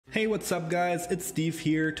Hey, what's up guys, it's Steve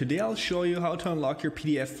here. Today I'll show you how to unlock your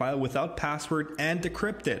PDF file without password and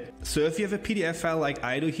decrypt it. So if you have a PDF file like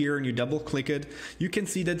I do here and you double click it, you can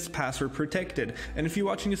see that it's password protected. And if you're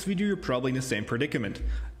watching this video, you're probably in the same predicament.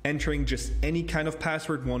 Entering just any kind of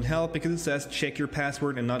password won't help because it says check your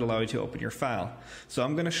password and not allow you to open your file. So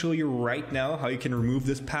I'm gonna show you right now how you can remove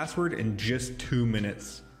this password in just 2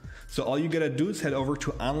 minutes. So all you gotta do is head over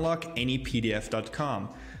to unlockanypdf.com.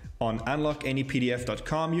 On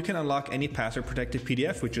unlockanypdf.com, you can unlock any password protected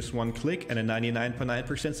PDF with just one click and a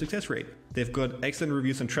 99.9% success rate. They've got excellent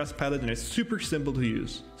reviews on Trustpilot and it's super simple to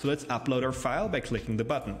use. So let's upload our file by clicking the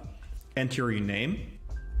button. Enter your name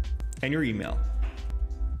and your email.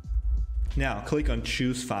 Now click on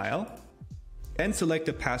Choose File and select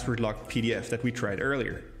the password locked PDF that we tried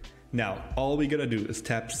earlier. Now all we gotta do is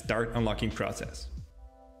tap Start Unlocking Process.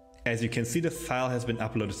 As you can see, the file has been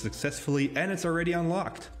uploaded successfully and it's already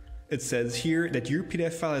unlocked. It says here that your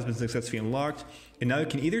PDF file has been successfully unlocked, and now you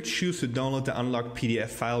can either choose to download the unlocked PDF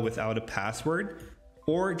file without a password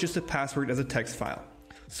or just a password as a text file.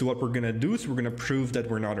 So what we're gonna do is we're gonna prove that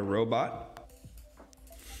we're not a robot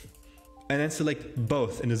and then select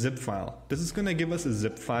both in a zip file. This is gonna give us a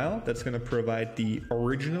zip file that's gonna provide the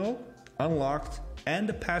original, unlocked, and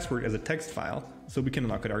the password as a text file so we can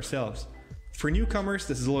unlock it ourselves. For newcomers,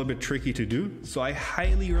 this is a little bit tricky to do, so I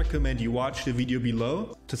highly recommend you watch the video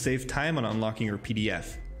below to save time on unlocking your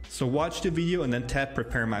PDF. So watch the video and then tap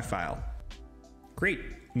Prepare My File. Great,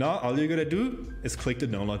 now all you gotta do is click the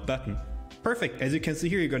download button. Perfect, as you can see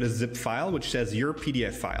here you got a zip file which says your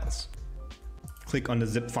PDF files. Click on the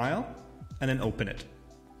zip file and then open it.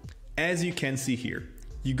 As you can see here,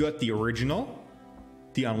 you got the original,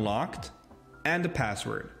 the unlocked, and the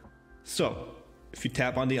password. So, if you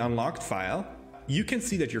tap on the unlocked file, you can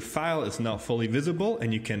see that your file is now fully visible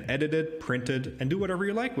and you can edit it, print it, and do whatever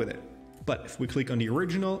you like with it. But if we click on the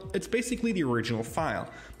original, it's basically the original file.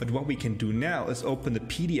 But what we can do now is open the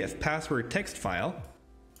PDF password text file,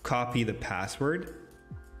 copy the password,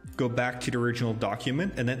 go back to the original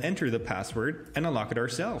document, and then enter the password and unlock it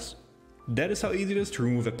ourselves. That is how easy it is to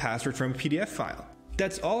remove a password from a PDF file.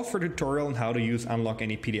 That's all for the tutorial on how to use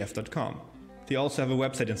unlockanypdf.com. They also have a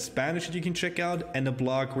website in Spanish that you can check out and a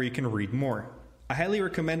blog where you can read more. I highly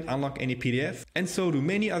recommend Unlock Any PDF, and so do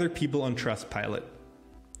many other people on Trustpilot.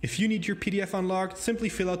 If you need your PDF unlocked, simply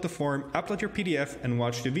fill out the form, upload your PDF, and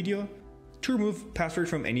watch the video to remove password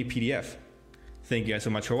from any PDF. Thank you guys so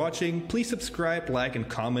much for watching. Please subscribe, like, and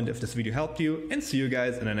comment if this video helped you, and see you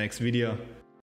guys in the next video.